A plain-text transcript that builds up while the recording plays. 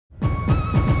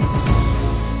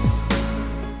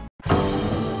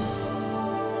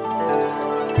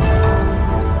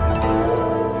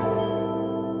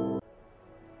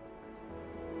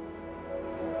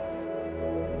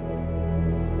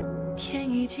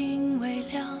经微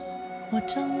凉，我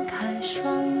睁开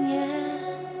双眼，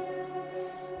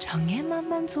长夜漫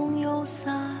漫总有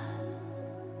散，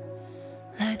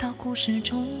来到故事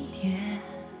终点。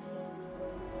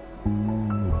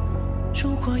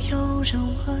如果有人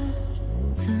问，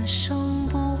此生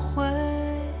不会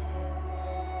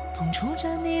碰触着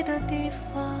你的地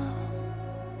方，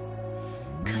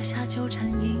刻下纠缠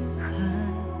印痕。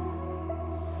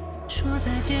说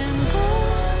再见不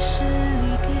是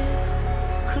离别，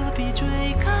何必追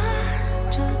赶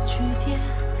这句点？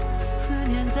思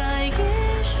念在一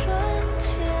瞬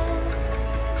间，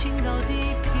情到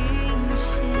地平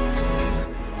线。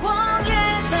荒野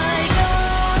在歌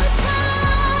唱，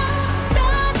大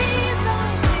地在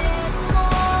淹没，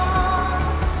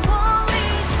光里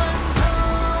穿透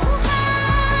海，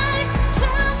尘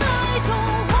埃中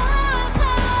花开，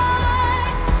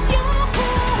有复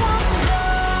往的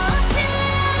天，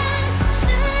誓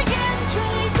言追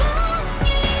光阴，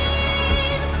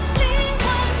灵魂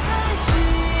在寻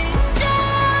找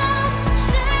时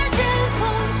间缝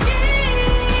隙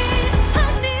和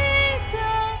你的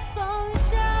方向。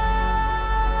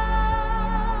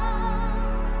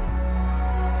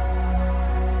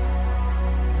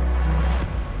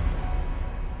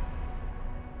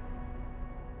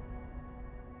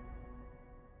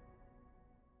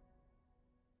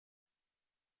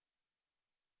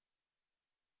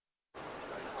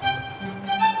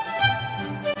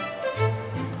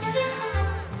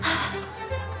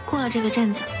过了这个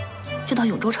镇子，就到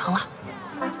永州城了。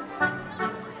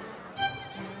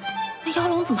那妖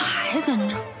龙怎么还跟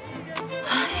着？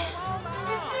哎，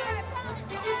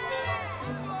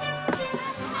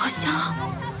好香啊！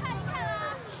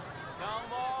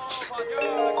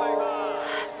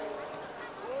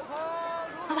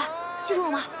老板，记住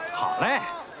了吗？好嘞。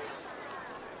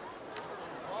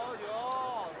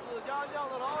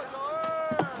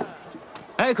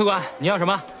哎，客官，你要什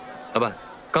么？老板，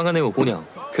刚刚那位姑娘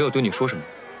可有对你说什么？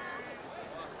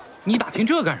你打听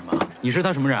这干什么？你是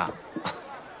她什么人啊？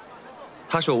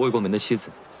她是我未过门的妻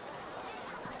子。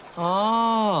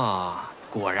哦，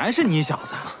果然是你小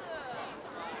子。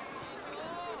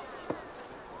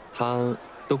她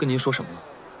都跟您说什么了？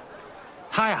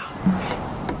她呀，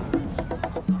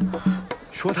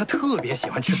说她特别喜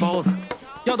欢吃包子，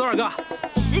要多少个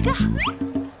？10个。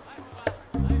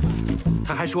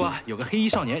他还说有个黑衣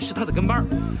少年是他的跟班，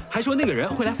还说那个人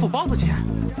会来付包子钱。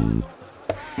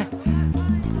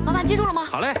老板记住了吗？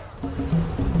好嘞，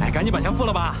哎，赶紧把钱付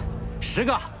了吧，10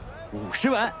个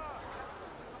，50文。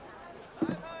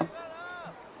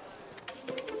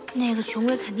那个穷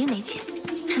鬼肯定没钱，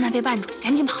趁他被绊住，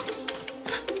赶紧跑。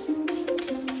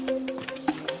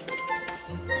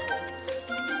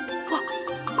哇，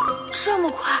这么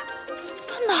快，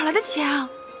他哪来的钱啊？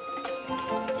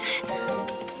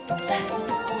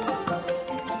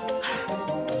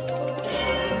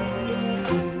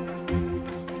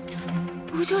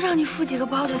不就让你付几个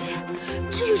包子钱，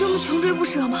至于这么穷追不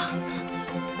舍吗？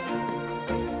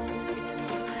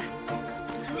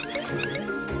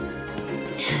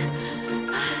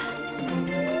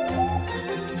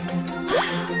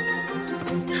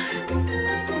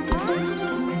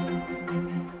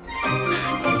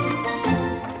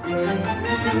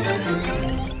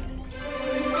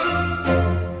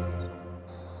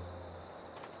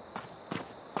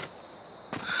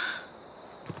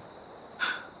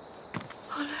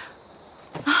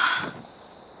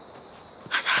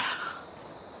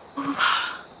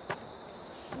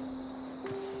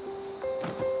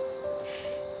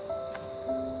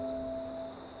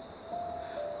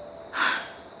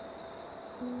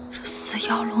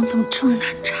妖龙怎么这么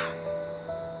难缠？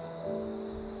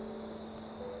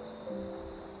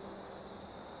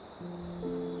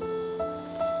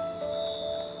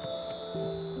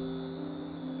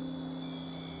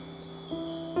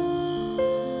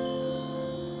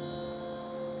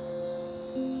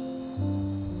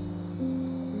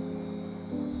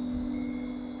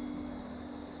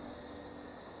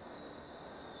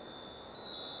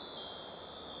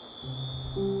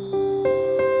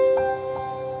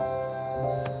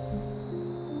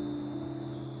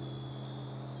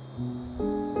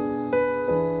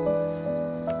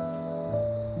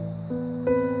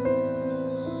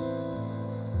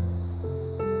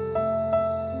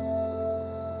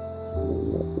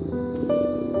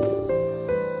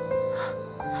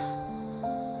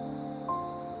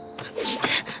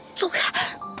走开！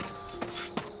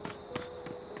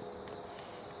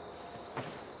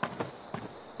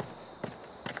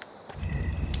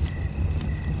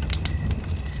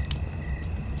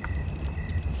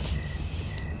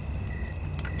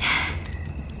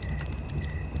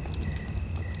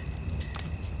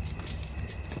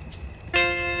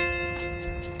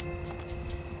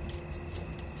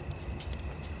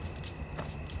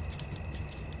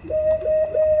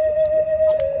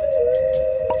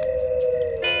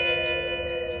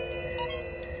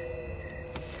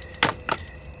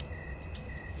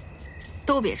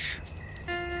都别吃。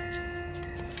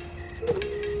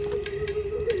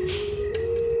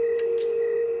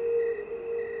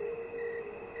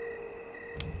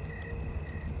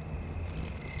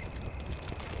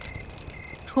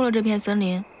出了这片森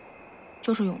林，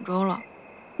就是永州了。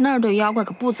那儿对妖怪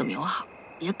可不怎么友好，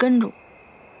别跟着我。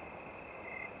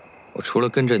我除了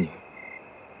跟着你，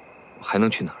我还能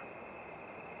去哪儿？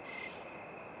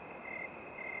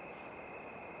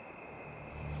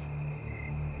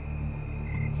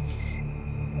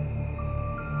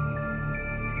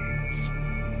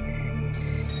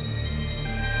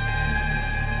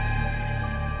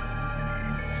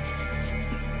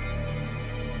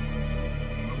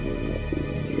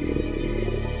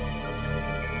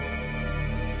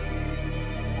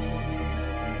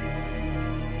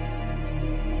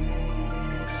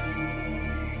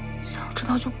早知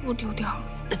道就不丢掉了。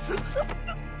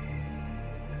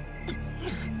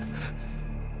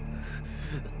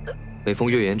每逢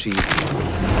月圆之夜，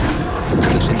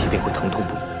他的身体便会疼痛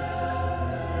不已。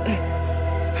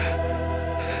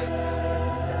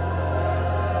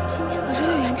今天可是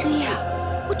月圆之夜啊！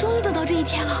我终于等到这一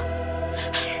天了。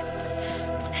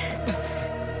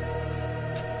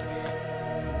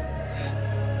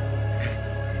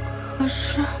可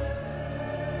是，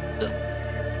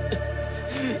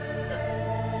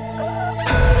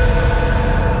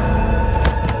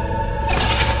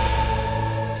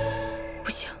不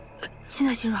行，现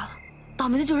在心软了，倒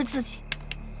霉的就是自己。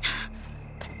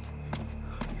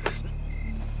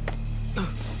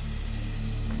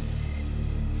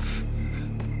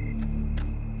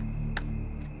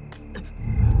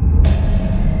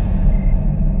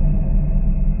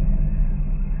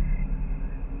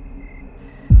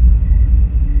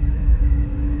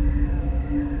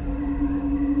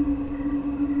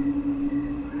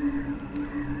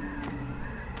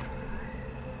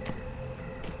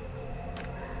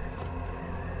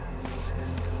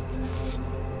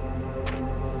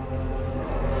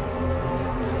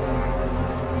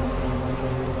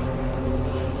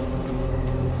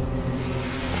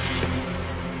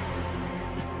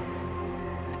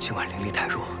今晚灵力太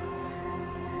弱，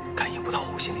感应不到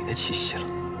护心灵的气息了。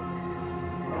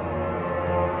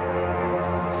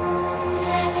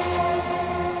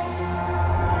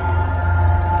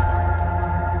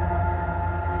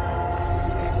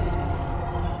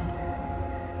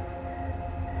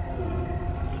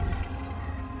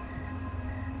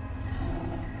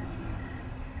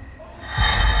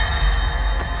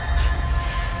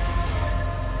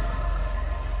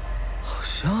好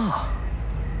香啊！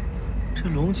这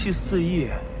龙气四溢，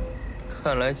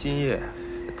看来今夜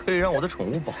可以让我的宠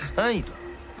物饱餐一顿。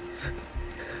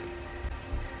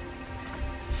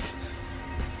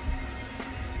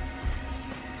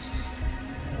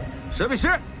蛇比师，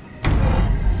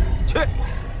去，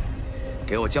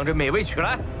给我将这美味取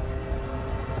来。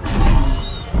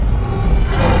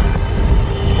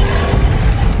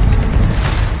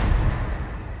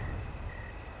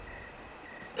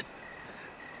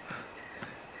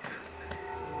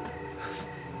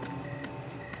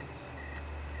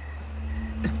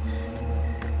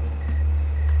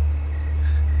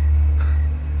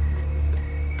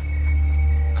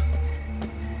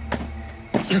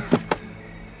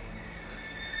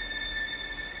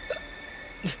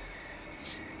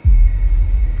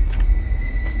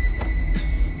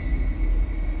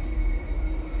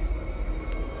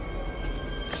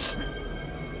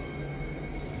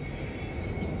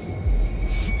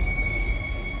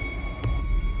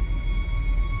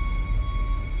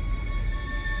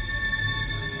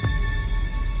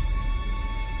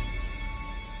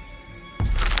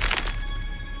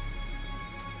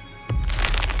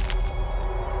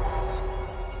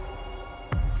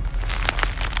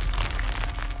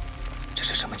这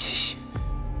是什么气息？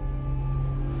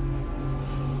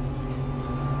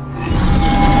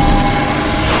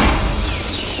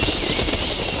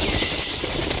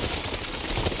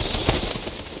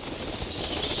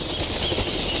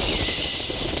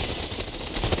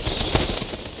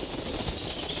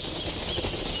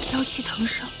妖气腾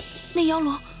升，那妖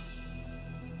龙，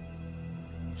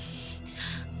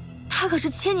它可是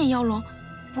千年妖龙，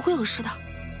不会有事的，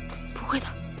不会的。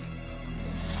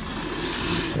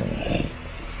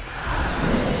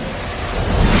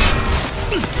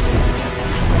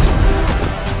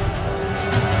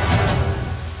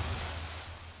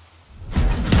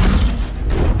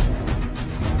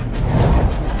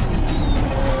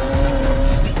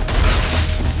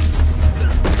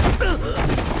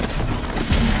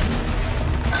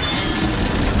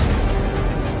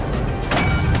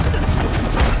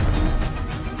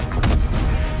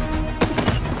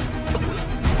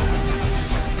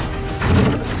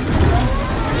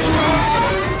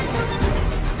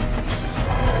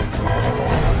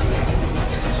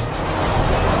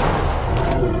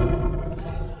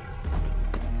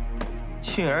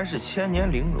竟然是千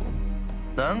年玲珑，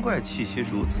难怪气息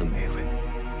如此美味。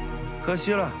可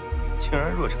惜了，竟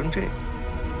然弱成这样。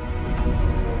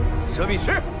蛇比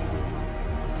石，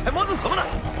还磨蹭什么呢？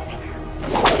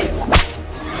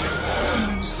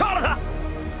杀了他！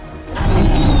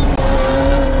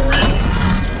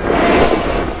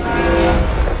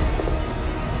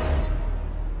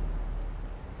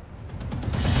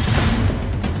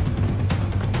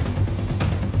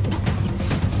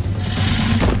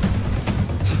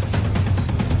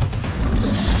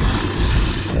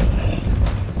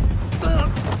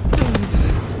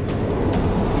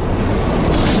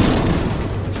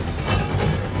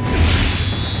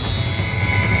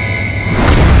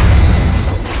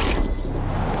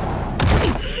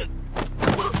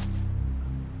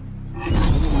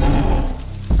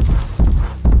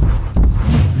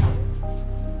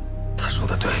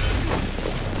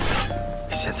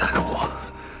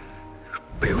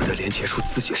结束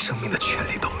自己生命的权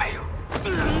利都没有，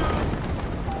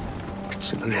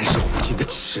只能忍受无尽的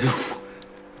耻辱、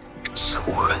仇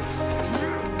恨、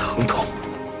疼痛、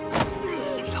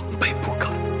狼狈不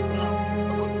堪，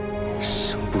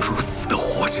生不如死的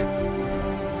活着。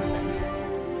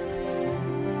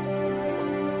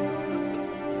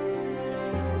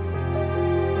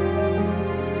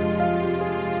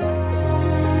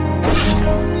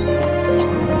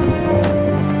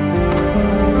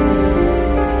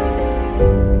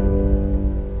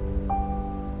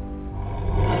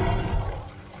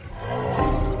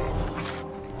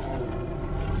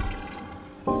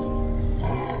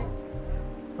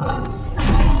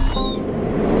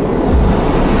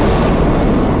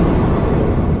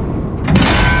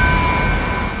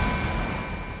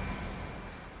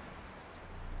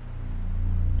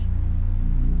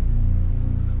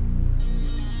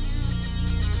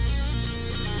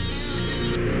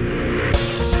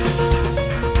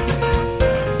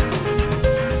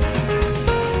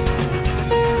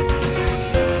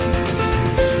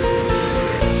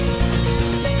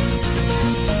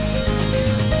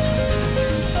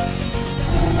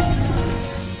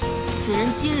此人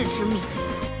今日之命，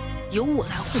由我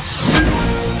来护。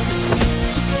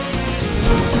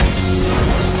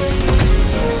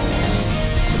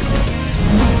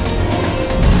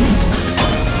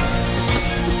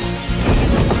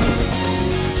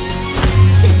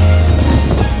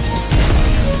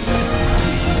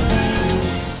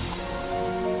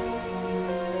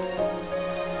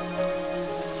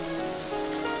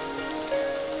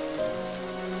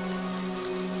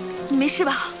你没事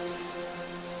吧？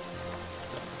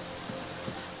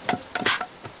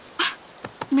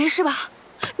你没事吧？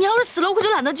你要是死了，我可就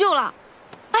懒得救了。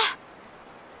哎，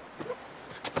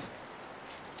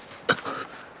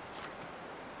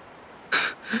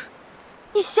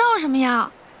你笑什么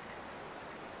呀？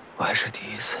我还是第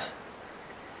一次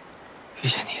遇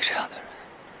见你这样的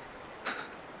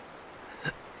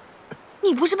人。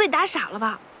你不是被打傻了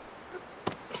吧？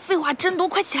废话真多，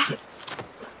快起来！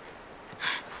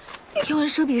天文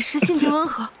蛇比石性情温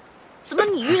和，怎么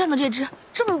你遇上的这只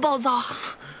这么暴躁啊？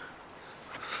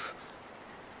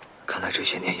看来这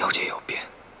些年妖界有变。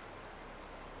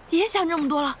别想这么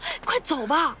多了，快走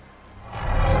吧。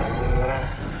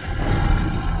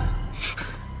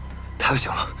太危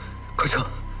险了，快撤！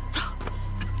走。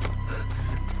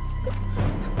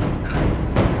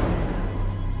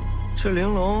这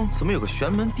玲珑怎么有个玄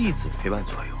门弟子陪伴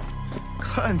左右？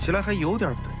看起来还有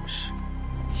点本事，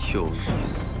有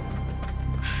意思。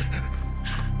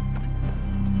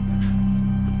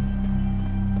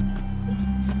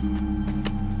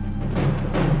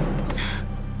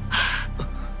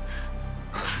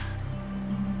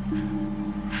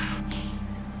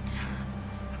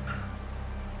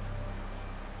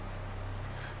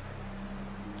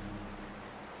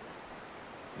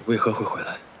为何会回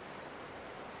来？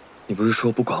你不是说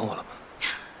不管我了吗？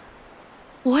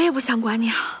我也不想管你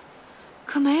啊，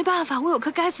可没办法，我有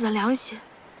颗该死的良心，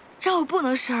让我不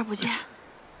能视而不见。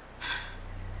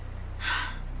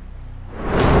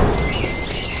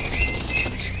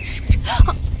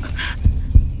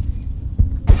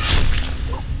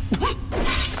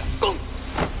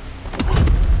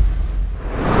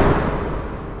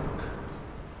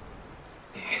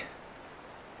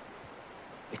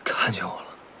你看见我了。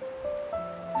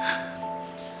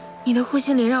你的护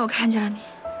心灵让我看见了你。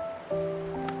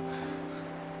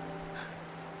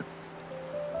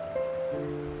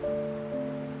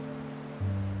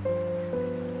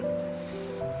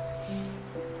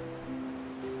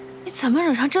你怎么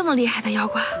惹上这么厉害的妖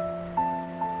怪？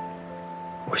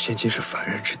我现今是凡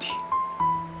人之体，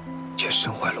却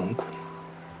身怀龙骨，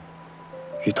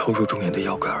于偷入中原的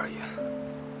妖怪而言，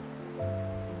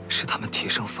是他们提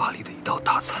升法力的一道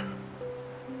大餐。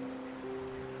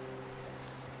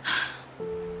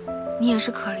你也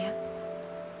是可怜，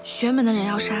玄门的人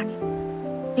要杀你，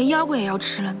连妖怪也要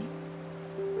吃了你。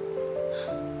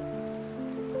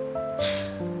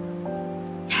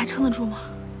你还撑得住吗？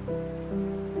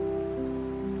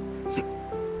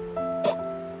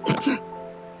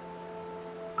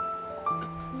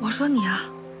我说你啊，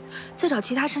在找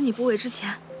其他身体部位之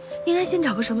前，应该先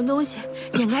找个什么东西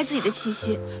掩盖自己的气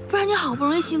息，不然你好不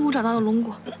容易辛苦找到的龙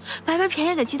骨，白白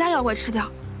便宜给其他妖怪吃掉。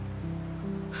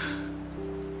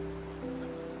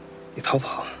你逃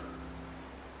跑，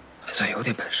还算有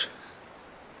点本事。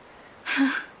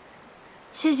哼，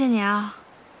谢谢你啊。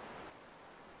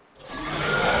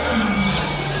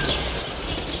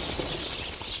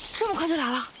这么快就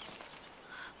来了？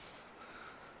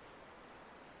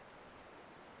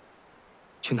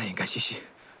去那掩盖气息，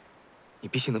你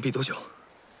闭气能闭多久？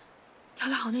调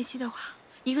理好内息的话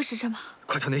，1个时辰吧。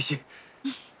快调内息。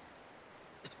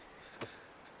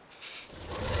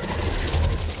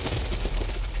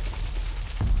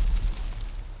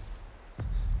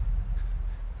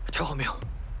调好没有？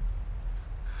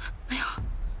没有。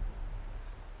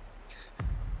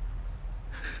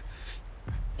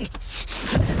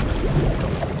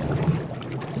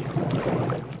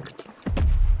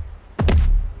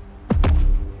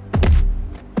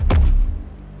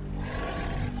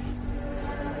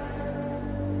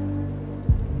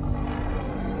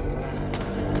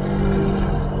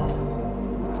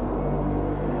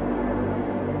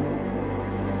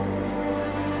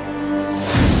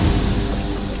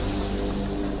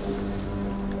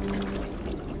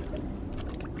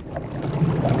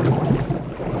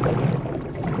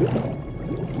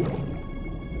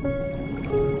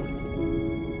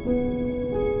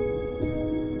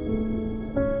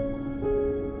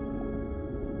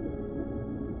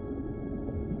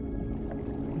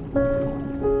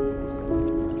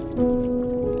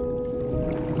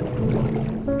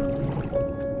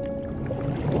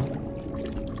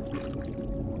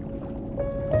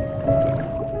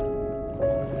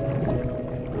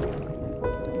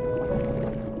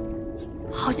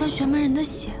好像玄门人的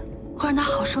血会让他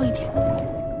好受一点。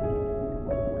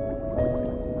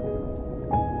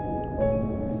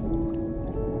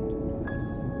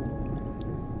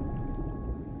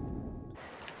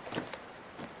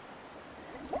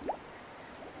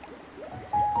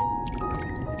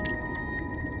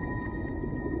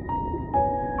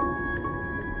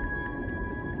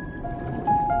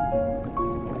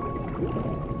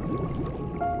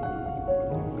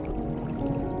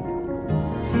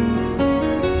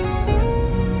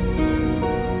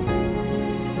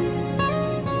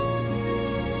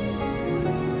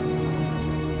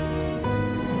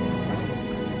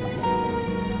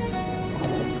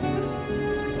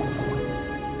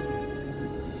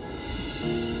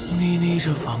你逆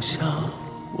着方向，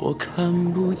我看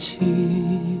不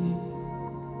清。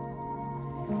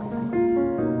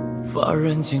发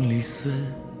染尽离丝，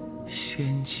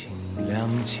闲情两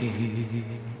极。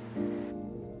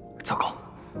糟糕，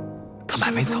他们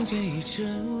还没走。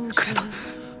可是他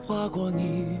划过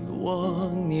你我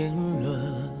年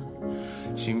轮，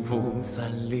清风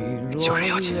散离，救人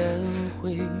要紧。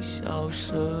会消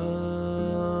失。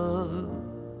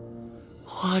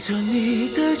画着你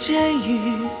的剪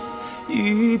影，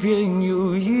一遍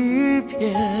又一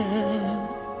遍，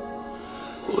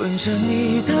吻着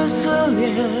你的侧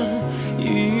脸，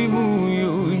一幕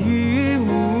又一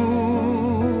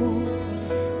幕。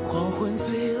黄昏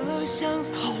醉了相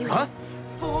思，好了，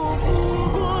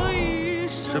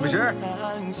是不是？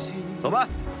走吧。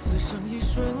此生一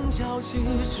瞬交集，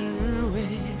只为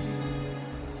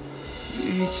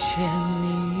遇见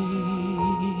你。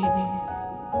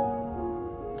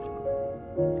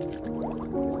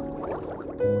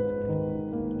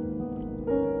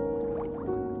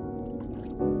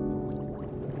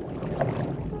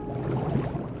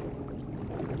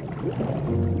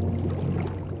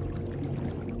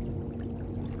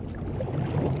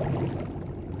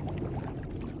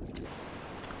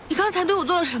你刚才对我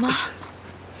做了什么？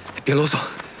别啰嗦，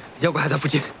妖怪还在附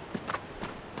近。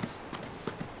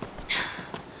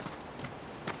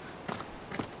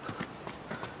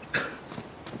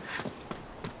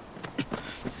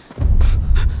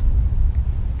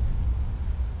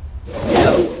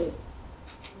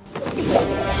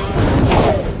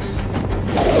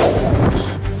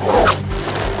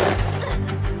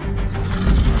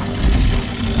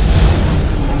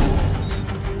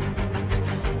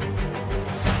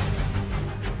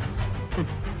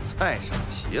太上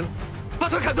齐了，把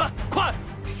腿砍断，快！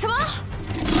什么？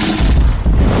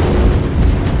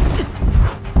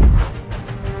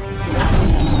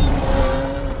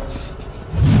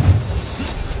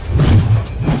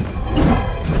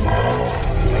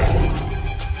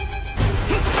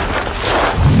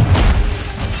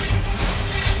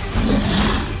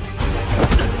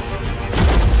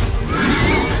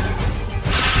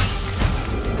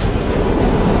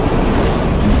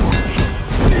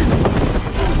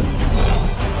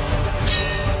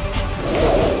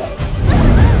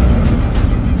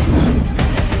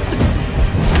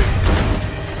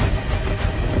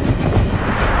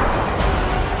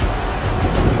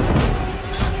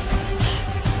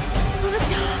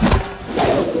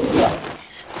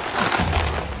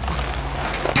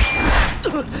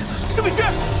什么事？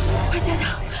快想想，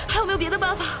还有没有别的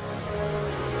办法？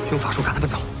用法术赶他们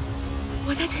走。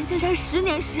我在陈姓山10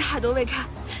年10海都未开，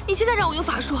你现在让我用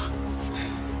法术？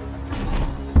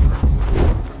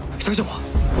相信我，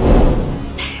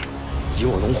以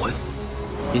我龙魂，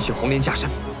引起红莲架山，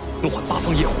怒唤八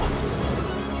方业火，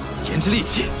研制利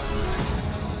器，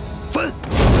分！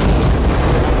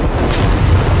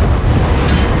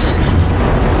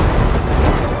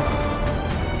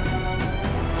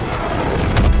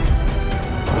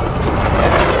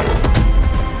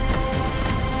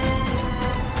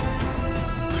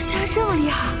我竟然这么厉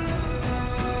害！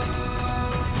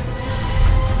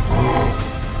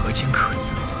可见可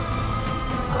憎。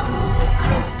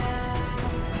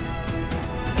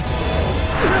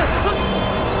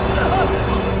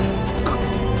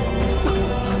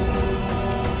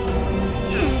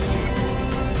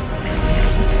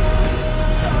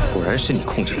果然是你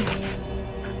控制了他，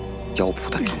妖谱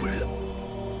的主人。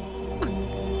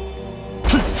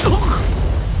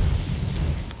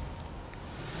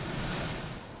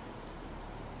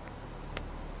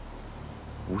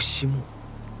无锡木，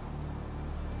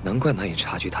难怪难以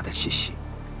察觉他的气息。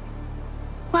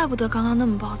怪不得刚刚那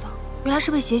么暴躁，原来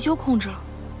是被邪修控制了。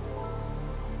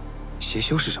邪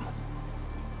修是什么？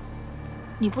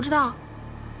你不知道？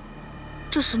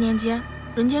这10年间，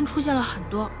人间出现了很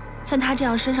多像他这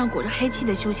样身上裹着黑气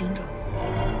的修行者，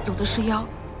有的是妖，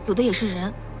有的也是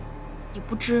人，也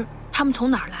不知他们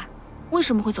从哪儿来，为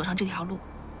什么会走上这条路。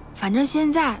反正现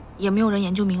在也没有人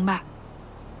研究明白。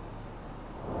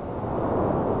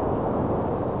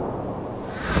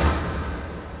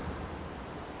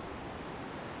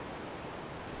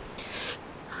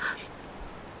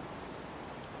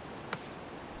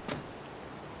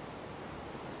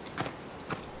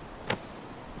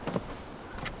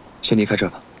先离开这儿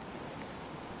吧。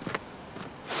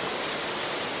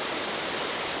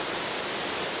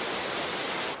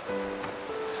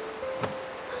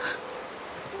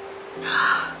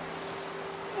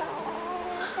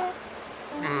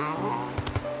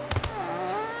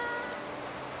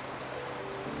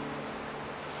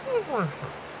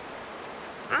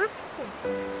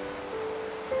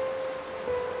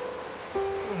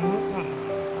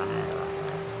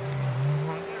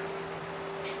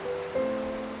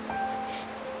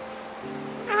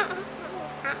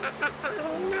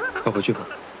快回去吧，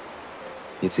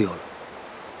你自由了。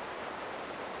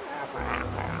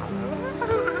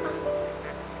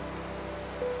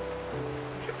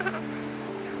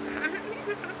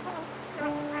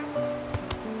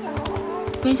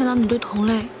没想到你对同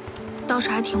类倒是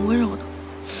还挺温柔的。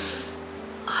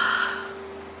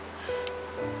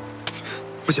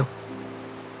不行，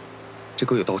这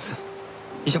狗有刀刺，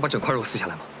你想把整块肉撕下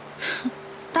来吗？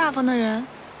大方的人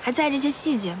还在意这些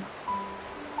细节吗？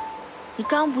你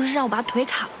刚刚不是让我把腿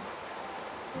砍了吗？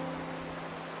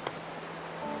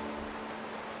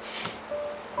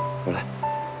我来，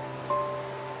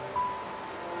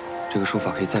这个术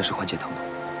法可以暂时缓解疼痛。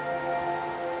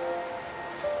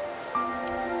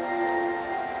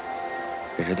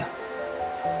忍着点。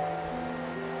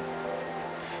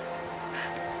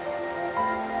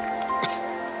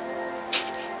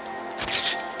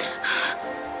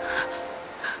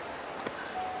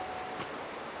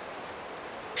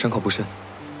伤口不深，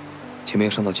前面又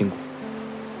伤到筋骨，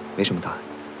没什么大碍。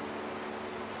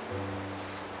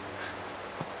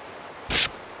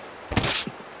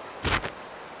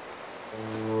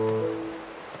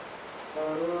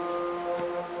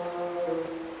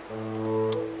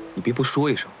你别不说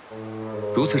一声，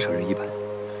如此扯人一般。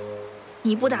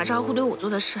你不打招呼对我做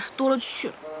的事多了去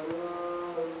了。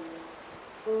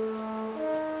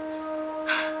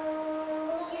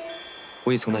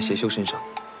我已从那邪修身上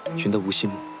寻得无心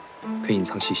木，可以隐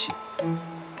藏气息。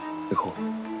日后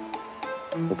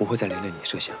我不会再连累你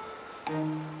设下。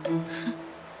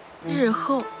日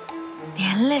后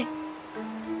连累。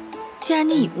既然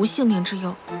你已无性命之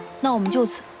忧，那我们就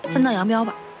此分道扬镳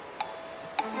吧。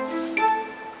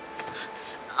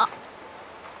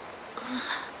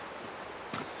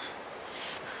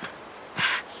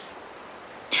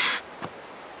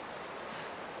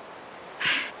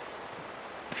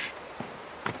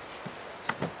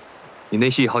你内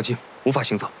息已耗尽，无法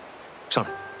行走，上来。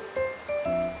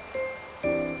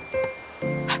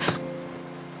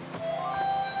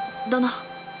等等，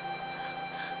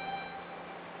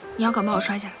你要敢把我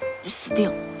摔下来，就死定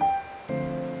了。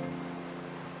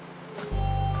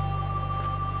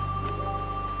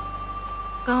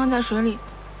刚刚在水里，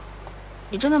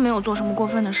你真的没有做什么过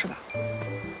分的事吧？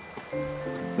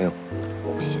没有。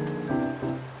我不信。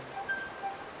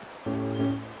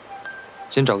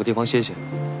先找个地方歇歇，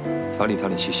调理调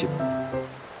理气息吧。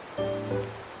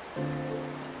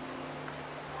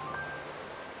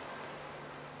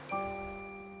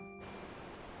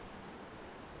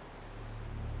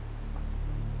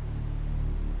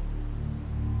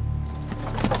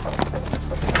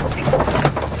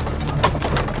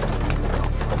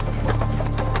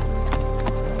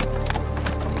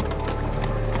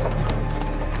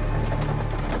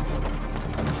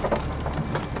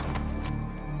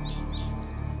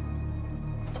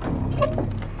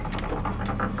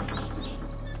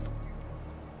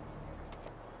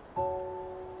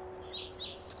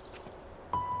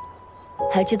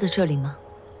还记得这里吗？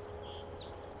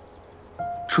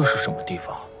这是什么地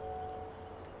方？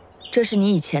这是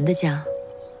你以前的家，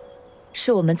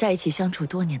是我们在一起相处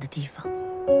多年的地方。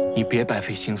你别白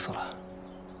费心思了，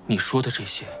你说的这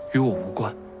些与我无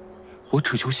关。我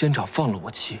只求仙长放了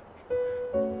我妻，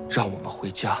让我们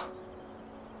回家。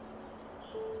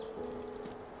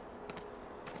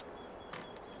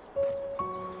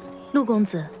陆公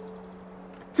子，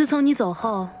自从你走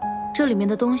后，这里面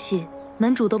的东西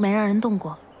门主都没让人动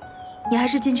过，你还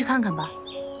是进去看看吧，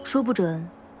说不准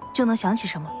就能想起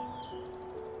什么。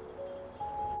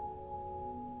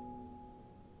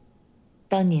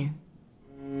当年，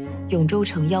永州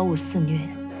城妖物肆虐，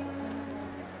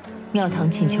庙堂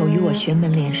请求与我玄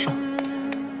门联手，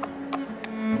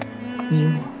你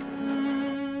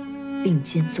我并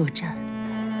肩作战，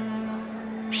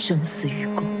生死与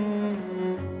共。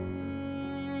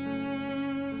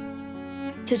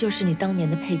这就是你当年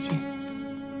的佩剑，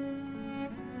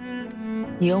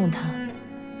你用它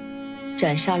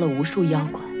斩杀了无数妖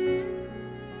怪，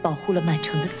保护了满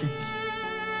城的子民。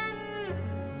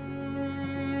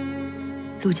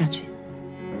陆将军，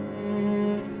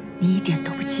你一点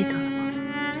都不记得了吗？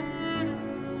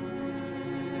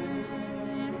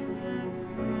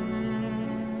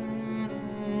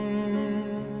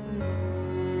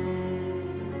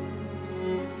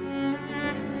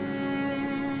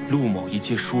陆某一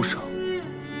介书生，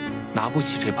拿不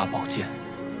起这把宝剑。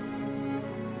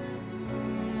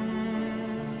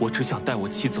我只想带我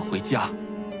妻子回家。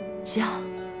家？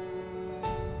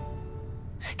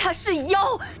他是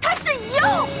妖，他是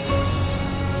妖！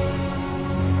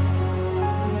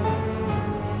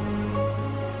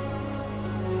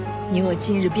你我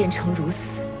今日变成如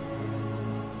此，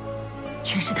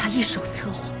全是他一手策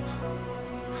划。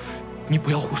你不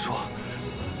要胡说，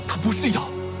他不是妖。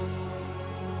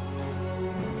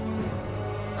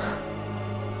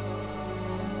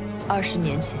20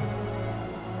年前，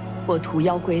我屠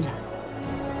妖归来，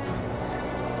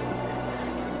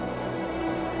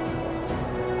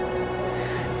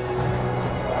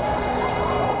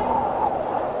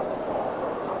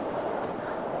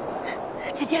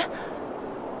姐姐，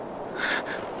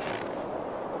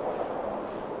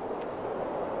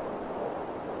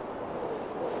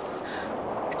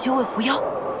九尾狐妖。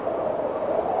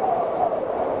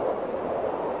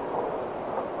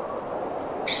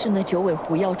是那九尾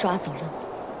狐妖抓走了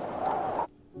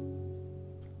你，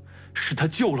是他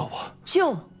救了我。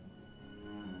救？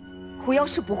狐妖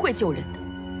是不会救人的，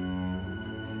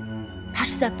他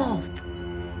是在报复。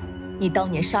你当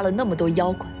年杀了那么多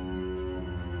妖怪，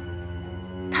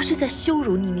他是在羞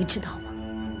辱你，你知道吗？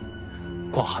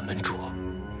广寒门主，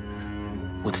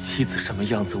我的妻子什么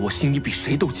样子，我心里比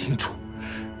谁都清楚，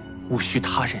无需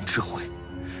他人知会。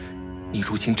你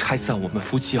如今拆散我们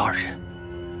夫妻二人，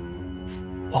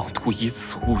妄图以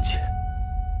此误解，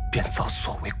编造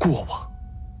所谓过往。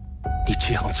你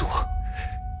这样做，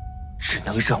只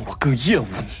能让我更厌恶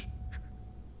你。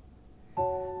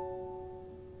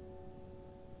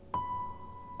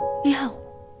厌恶？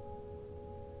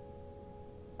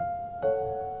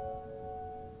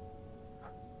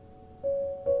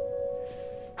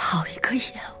好一个厌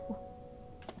恶！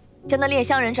将那炼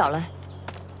香人找来。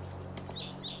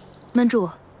门主，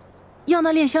要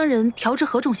那炼香人调制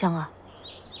何种香啊？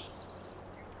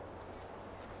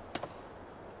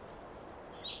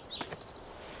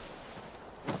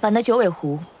把那九尾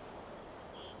狐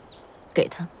给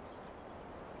他。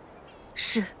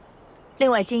是。另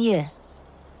外，今夜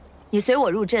你随我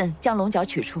入阵，将龙角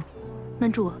取出。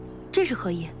门主，这是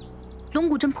何意？龙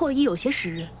骨阵破已有些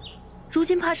时日，如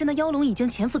今怕是那妖龙已经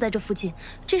潜伏在这附近，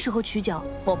这时候取角，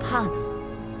我怕的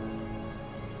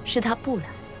是他不来。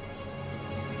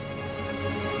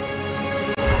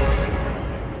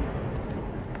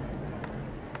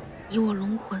以我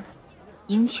龙魂，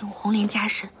迎请红莲加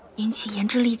身，引起炎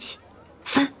之戾气，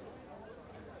分。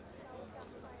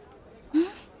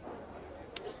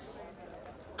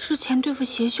之前对付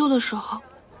邪修的时候，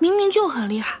明明就很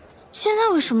厉害，现在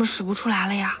为什么使不出来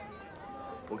了呀？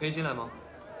我可以进来吗？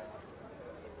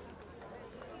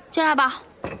进来吧。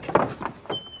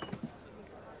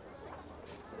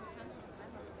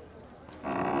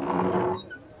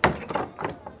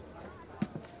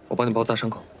我帮你包扎伤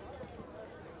口。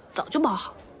早就包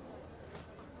好。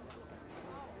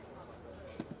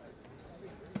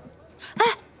哎，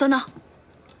等等，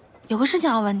有个事情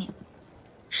要问你。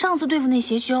上次对付那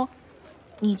邪修，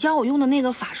你教我用的那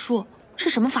个法术是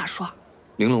什么法术啊？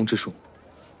玲珑之术。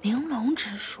玲珑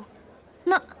之术，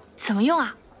那怎么用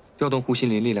啊？调动护心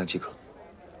灵力量即可。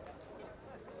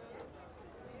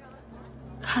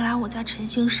看来我在晨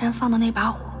星山放的那把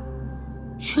火，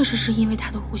确实是因为他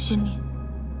的护心灵。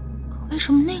可为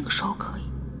什么那个时候可以，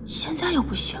现在又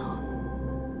不行？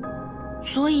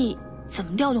所以怎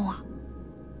么调动啊？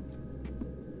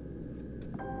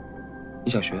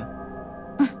你想学？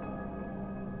嗯。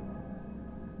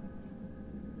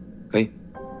可以，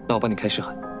那我帮你开识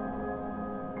海。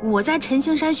我在陈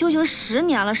青山修行10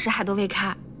年了，识海都未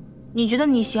开，你觉得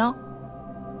你行？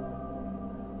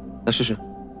那试试。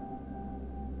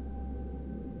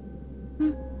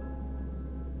嗯。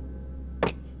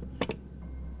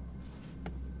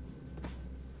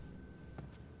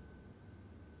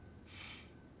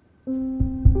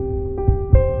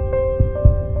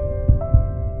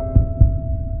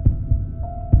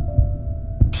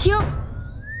停！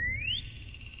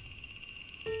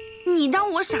你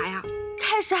当我傻呀？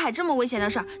开识海这么危险的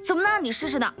事儿，怎么能让你试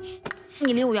试呢？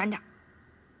你离我远点。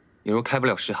你若开不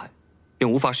了识海，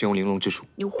便无法使用玲珑之术。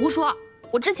你胡说！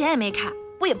我之前也没开，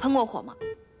不也喷过火吗？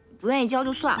你不愿意教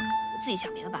就算了，我自己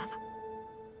想别的办法。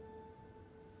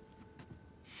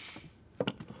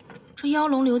这妖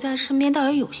龙留在身边倒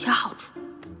也有些好处，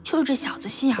就是这小子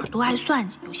心眼多，爱算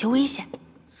计，有些危险。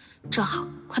正好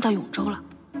快到永州了，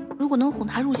如果能哄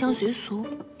他入乡随俗，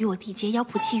与我缔结妖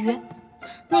仆契约，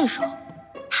那时候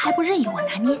他还不任由我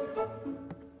拿捏。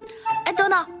哎，等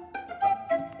等，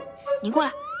你过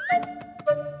来，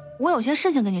我有些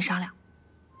事情跟你商量。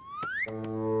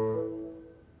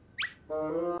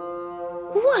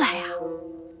过来呀！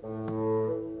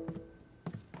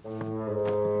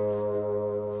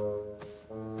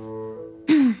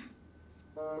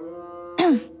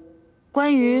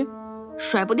关于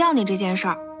甩不掉你这件事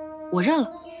儿，我认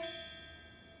了。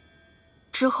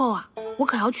之后啊，我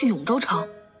可要去永州城。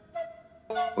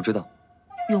我知道，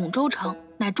永州城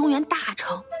乃中原大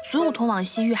城，所有通往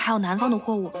西域还有南方的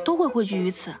货物都会汇聚于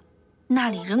此。那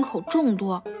里人口众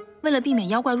多，为了避免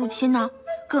妖怪入侵呢，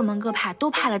各门各派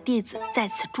都派了弟子在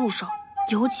此驻守，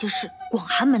尤其是广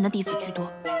寒门的弟子居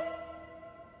多。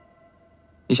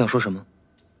你想说什么？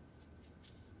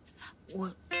我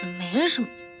没什么，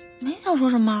没想说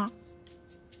什么，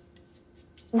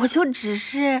我就只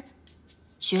是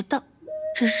觉得，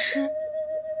只是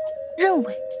认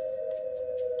为，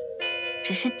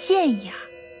只是建议啊。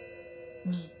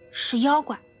你是妖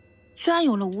怪，虽然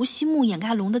有了无心木掩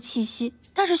盖龙的气息，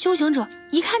但是修行者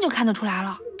一看就看得出来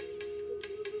了。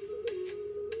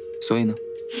所以呢？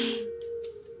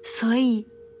所以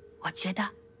我觉得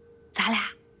咱俩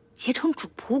结成主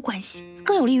仆关系，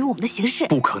更有利于我们的行事。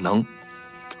不可能！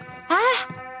哎，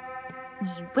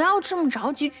你不要这么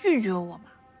着急拒绝我嘛，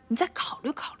你再考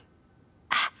虑考虑。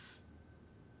哎，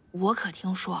我可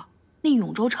听说那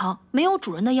永州城没有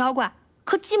主人的妖怪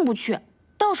可进不去，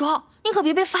到时候你可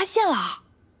别被发现了。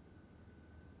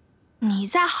你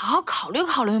再好好考虑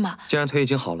考虑嘛。既然腿已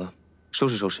经好了，收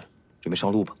拾收拾，准备上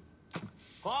路吧。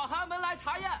广寒门来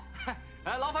查验，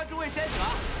劳烦诸位先生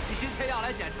啊，今天要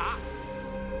来检查。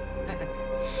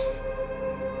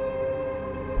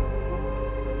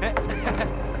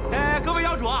各位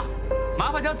妖主啊，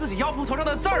麻烦将自己妖仆头上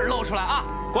的字儿露出来啊！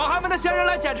广寒门的仙人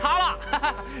来检查了。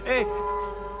哎，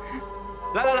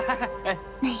来，哎，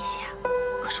那些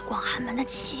可是广寒门的7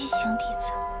星弟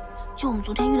子，就我们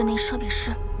昨天遇的那奢比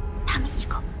师，他们一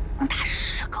个能打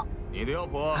10个。你的妖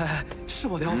仆？是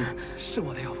我的妖仆，是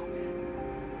我的妖仆。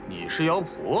你是妖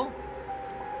仆？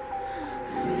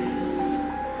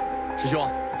师兄，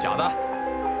假的，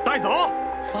带走！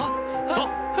啊，走，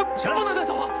起来！不能带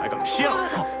走啊！还敢骗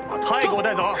我！把他也给我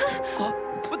带走！啊，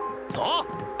走，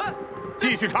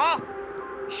继续查。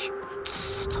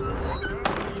走。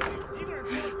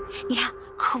你看，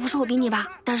可不是我逼你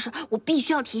吧？但是我必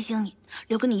须要提醒你，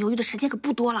留给你犹豫的时间可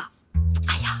不多了。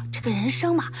哎呀，这个人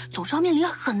生嘛，总是要面临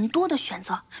很多的选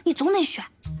择，你总得选。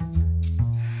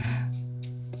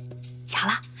巧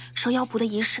了，收妖仆的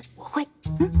仪式我会。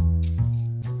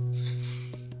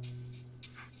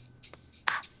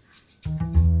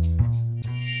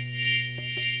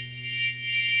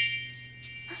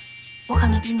我可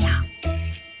没逼你啊。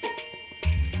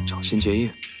掌心结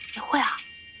印。你会啊？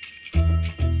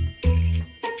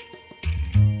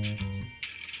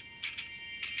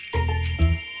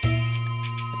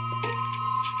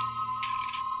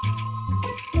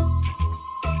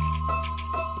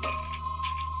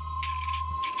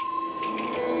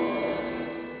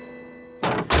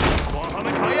广寒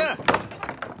门查验。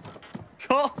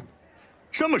哟，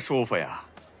这么舒服呀？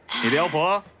你的妖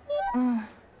婆？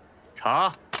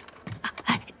查。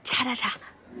查。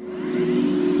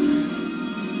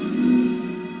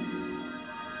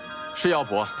是妖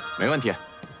仆，没问题。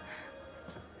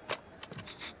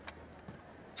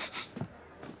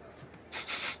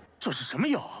这是什么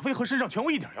妖？为何身上全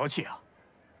无一点妖气啊？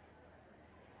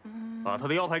把他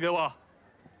的妖牌给我，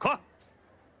快！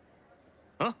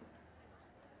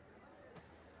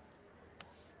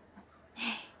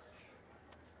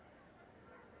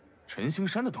陈星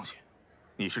山的东西，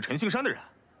你是陈星山的人？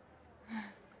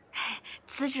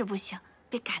资质不行，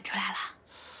被赶出来了。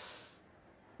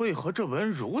为何这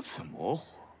文如此模糊？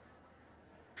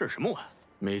这是什么文？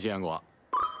没见过。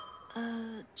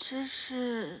这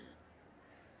是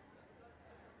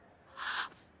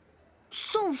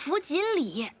送福锦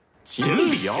鲤。锦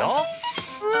鲤瑶？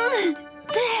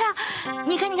对呀，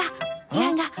你看，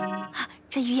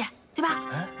这鱼眼对吧？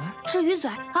是鱼嘴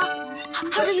啊，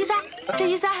还有这鱼鳃，这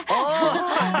鱼鳃。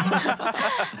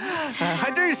还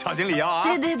真是小锦鲤妖啊！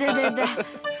对，哎呀，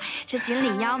这锦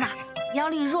鲤妖嘛，妖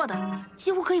力弱的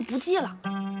几乎可以不计了。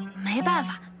没办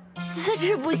法，资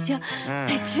质不行，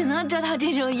只能捉到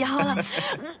这种妖了。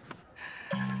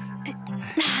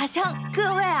哪像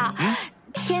各位啊，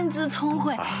天资聪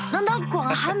慧，能当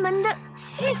广寒门的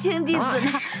7星弟子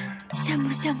呢，羡慕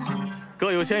羡慕。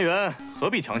各有仙缘，何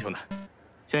必强求呢？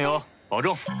仙友保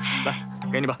重，来，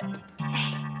给你吧。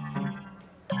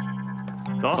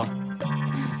走。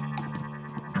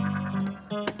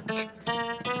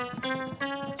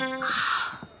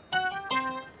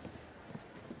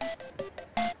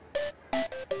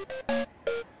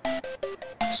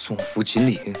送福锦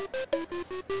鲤。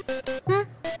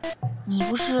你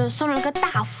不是送了个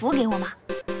大福给我吗？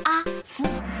啊，福。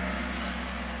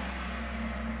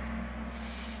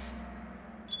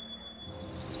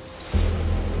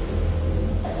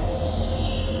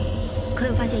可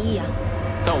有发现异样？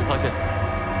暂无发现。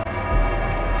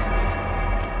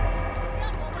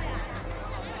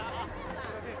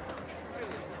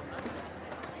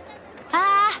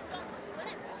哎，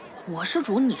我是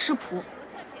主，你是仆，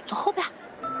走后边。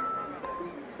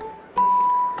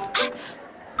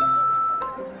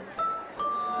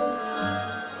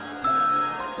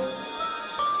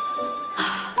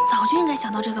早就应该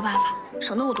想到这个办法，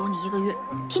省得我躲你1个月，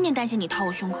天天担心你掏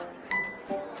我胸口。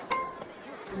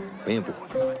本也不会。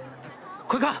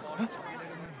快看，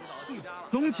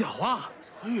龙角啊！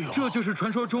这就是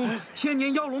传说中千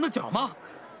年妖龙的角吗？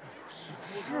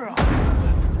是啊。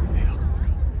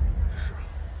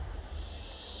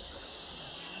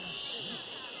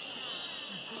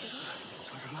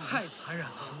太残忍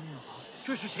了！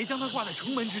这是谁将它挂在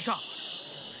城门之上？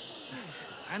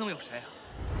还能有谁啊？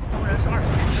当然是20年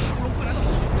前妖龙归来的素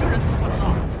影这人才办得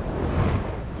到。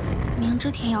明知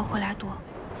天妖会来夺，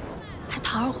还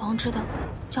堂而皇之的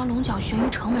将龙角悬于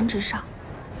城门之上，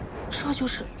这就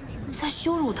是在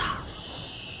羞辱他。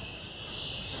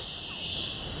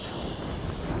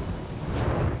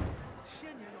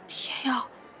天妖，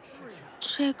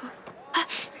这个，哎，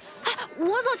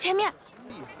我走前面。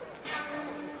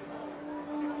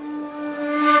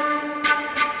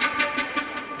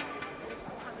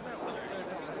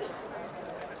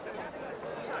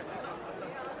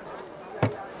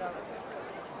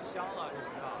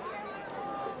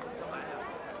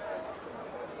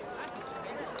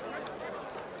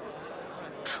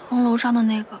城楼上的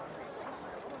那个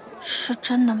是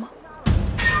真的吗？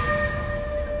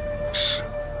是。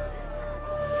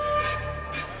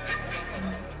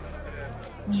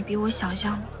你比我想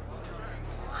象的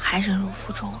还忍辱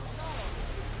负重啊！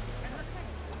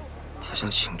他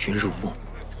想请君入瓮，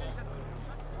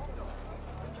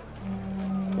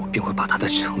我便会把他的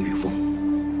城与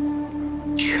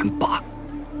瓮全拔了。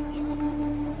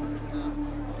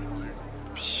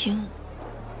凭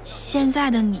现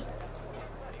在的你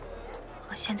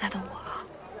和现在的我啊，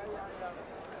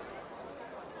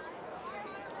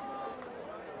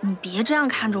你别这样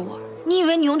看着我。你以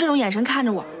为你用这种眼神看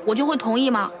着我，我就会同意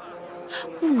吗？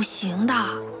不行的，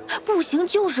不行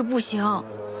就是不行。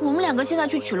我们2个现在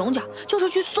去取龙角，就是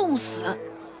去送死。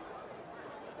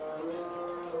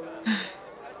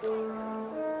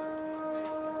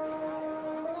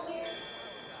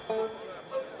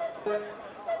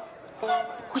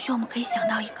或许我们可以想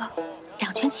到一个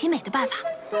2全其美的办法。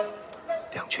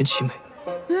2全其美。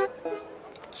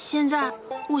现在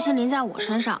护心鳞在我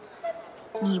身上，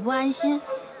你不安心，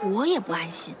我也不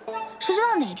安心。谁知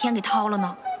道哪天给掏了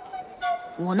呢？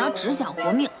我呢，只想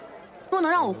活命。若能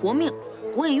让我活命，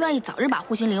我也愿意早日把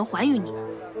护心鳞还于你。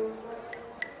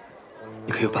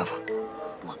你可有办法？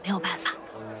我没有办法，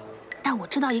但我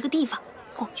知道一个地方，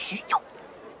或许有。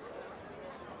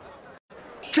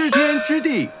知天知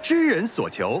地知人所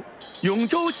求，永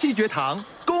州七绝堂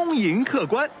恭迎客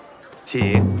官，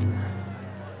请。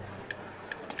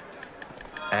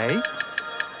哎，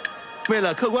为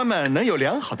了客官们能有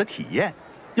良好的体验，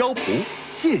妖仆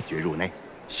谢绝入内，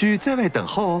需在外等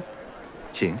候哦，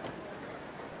请。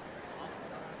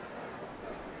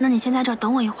那你先在这儿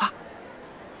等我一会儿。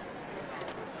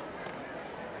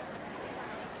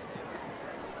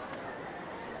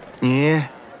你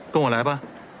跟我来吧。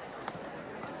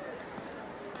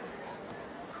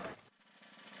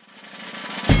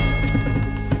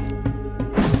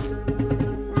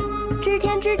知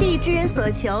天知地知人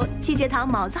所求，七绝堂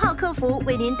卯字号客服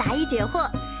为您答疑解惑。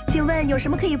请问有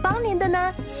什么可以帮您的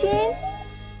呢，亲？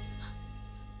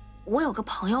我有个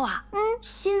朋友啊，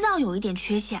心脏有一点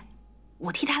缺陷，我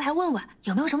替他来问问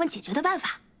有没有什么解决的办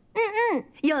法。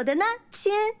有的呢，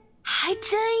亲。还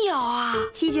真有啊！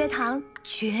七绝堂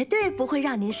绝对不会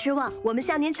让您失望，我们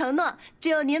向您承诺，只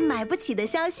有您买不起的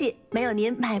消息，没有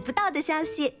您买不到的消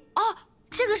息。哦，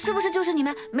这个是不是就是你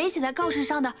们没写在告示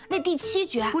上的那第7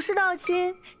绝？不是的，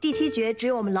亲，第7绝只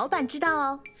有我们老板知道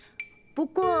哦。不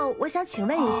过我想请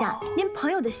问一下，您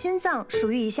朋友的心脏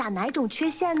属于以下哪一种缺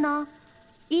陷呢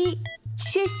？1.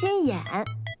 缺心眼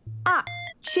，2.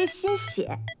 缺心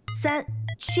血，3.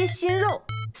 缺心肉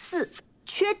，4.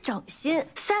 缺整心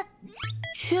，3.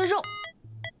 缺肉，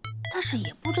但是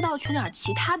也不知道缺点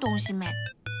其他东西没。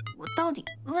我到底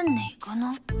问哪个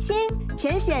呢？亲，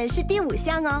全选是第5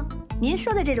项哦。您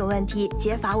说的这种问题，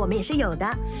解法我们也是有的，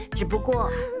只不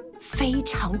过非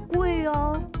常贵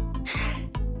哦。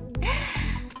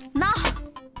那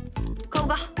够不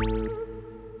够？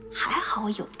还好我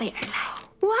有备而来。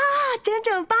哇，整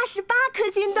整88颗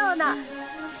金豆呢！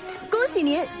恭喜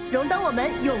您荣登我们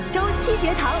永州七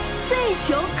绝堂最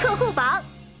穷客户榜，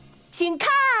请看。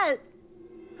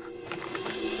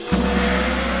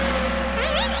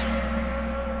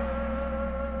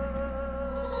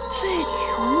最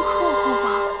穷客户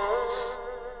榜，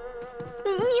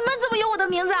你们怎么有我的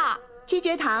名字啊？七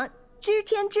绝堂知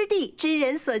天知地知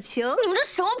人所求。你们这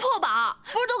什么破榜？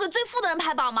不是都给最富的人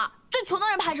排榜吗？最穷的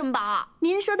人排什么榜啊？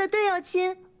您说的对哦，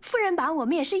亲，富人榜我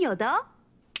们也是有的哦。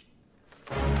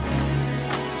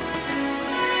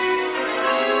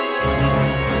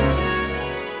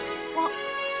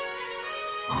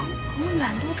王鹏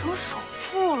远都成首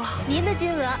富了，您的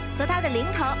金额和他的零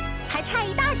头还差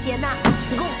一大截呢。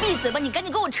你给我闭嘴吧！你赶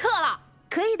紧给我撤了。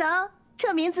可以的哦，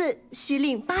撤名字需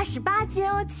另88金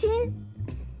哦，亲。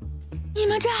你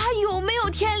们这还有没有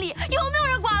天理？有没有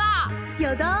人管了？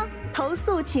有的哦，投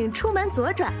诉请出门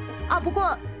左转。不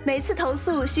过每次投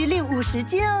诉需另50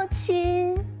金哦，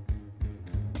亲。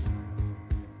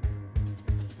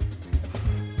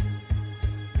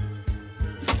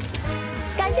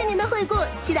感谢您的惠顾，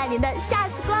期待您的下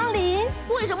次光临。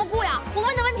为什么顾呀？我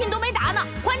问的问题你都没答呢，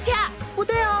还钱！不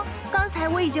对哦，刚才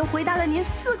我已经回答了您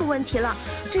4个问题了。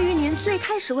至于您最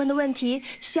开始问的问题，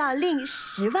需要另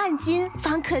10万金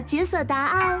方可解锁答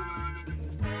案。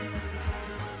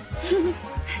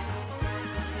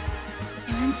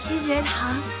你们七绝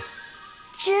堂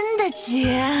真的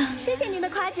绝！谢谢您的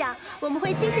夸奖，我们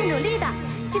会继续努力的。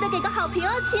记得给个好评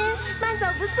哦，亲，慢走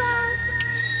不送。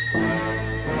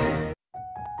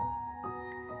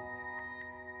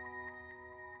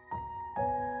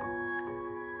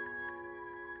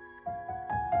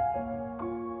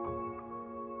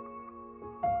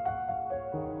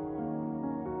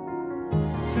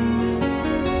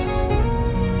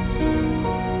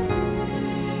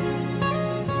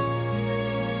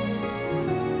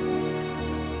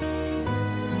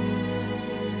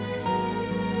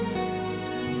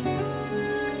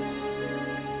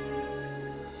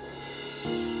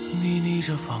你逆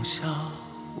着方向，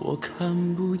我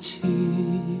看不清，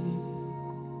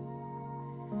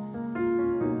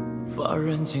发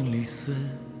染尽离丝，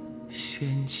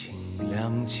闲情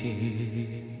两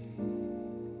极。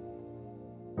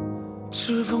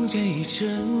指缝间一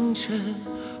阵阵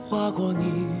划过你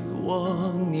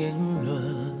我年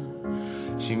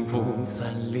轮，清风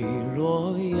散离，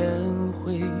落雁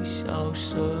回消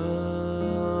失。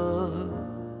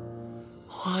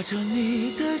画着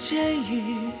你的剪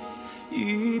影，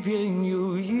一遍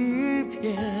又一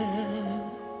遍，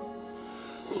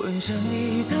闻着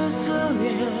你的侧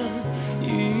脸，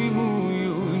一幕又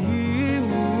一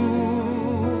幕。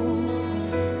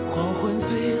黄昏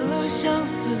醉了相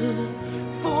思，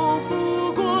仿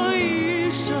佛过一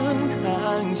声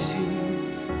叹息，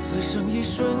此生一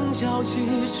瞬交集，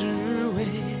只为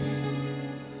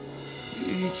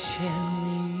遇见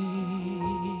你。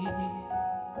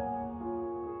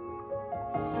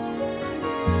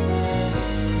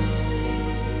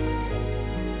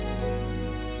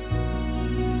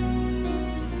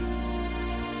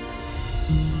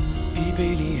一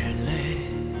杯离人泪，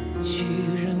几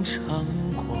人尝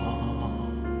过？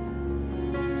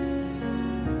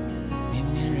年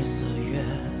年日4月，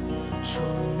终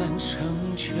难成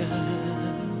全。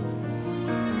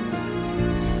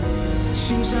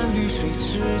青山绿水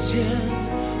之间，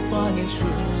华年春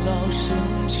老，深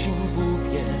情不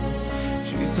变。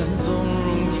聚散总容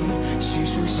易，细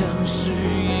数相识，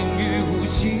烟雨无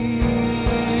尽。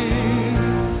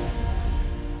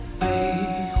飞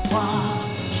花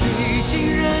吹尽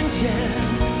人间，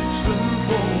春风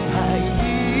还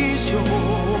一求，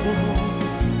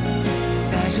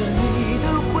带着你的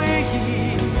回忆，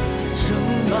盛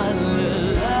满了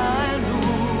来路。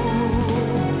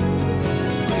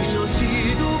回首几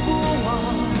度过往，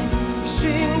寻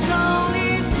找你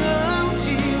曾经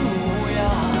模样，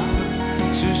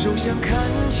只手想看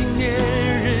清年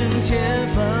人间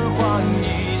繁华依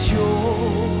旧，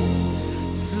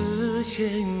此间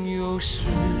有时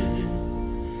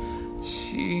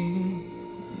情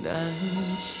难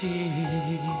弃。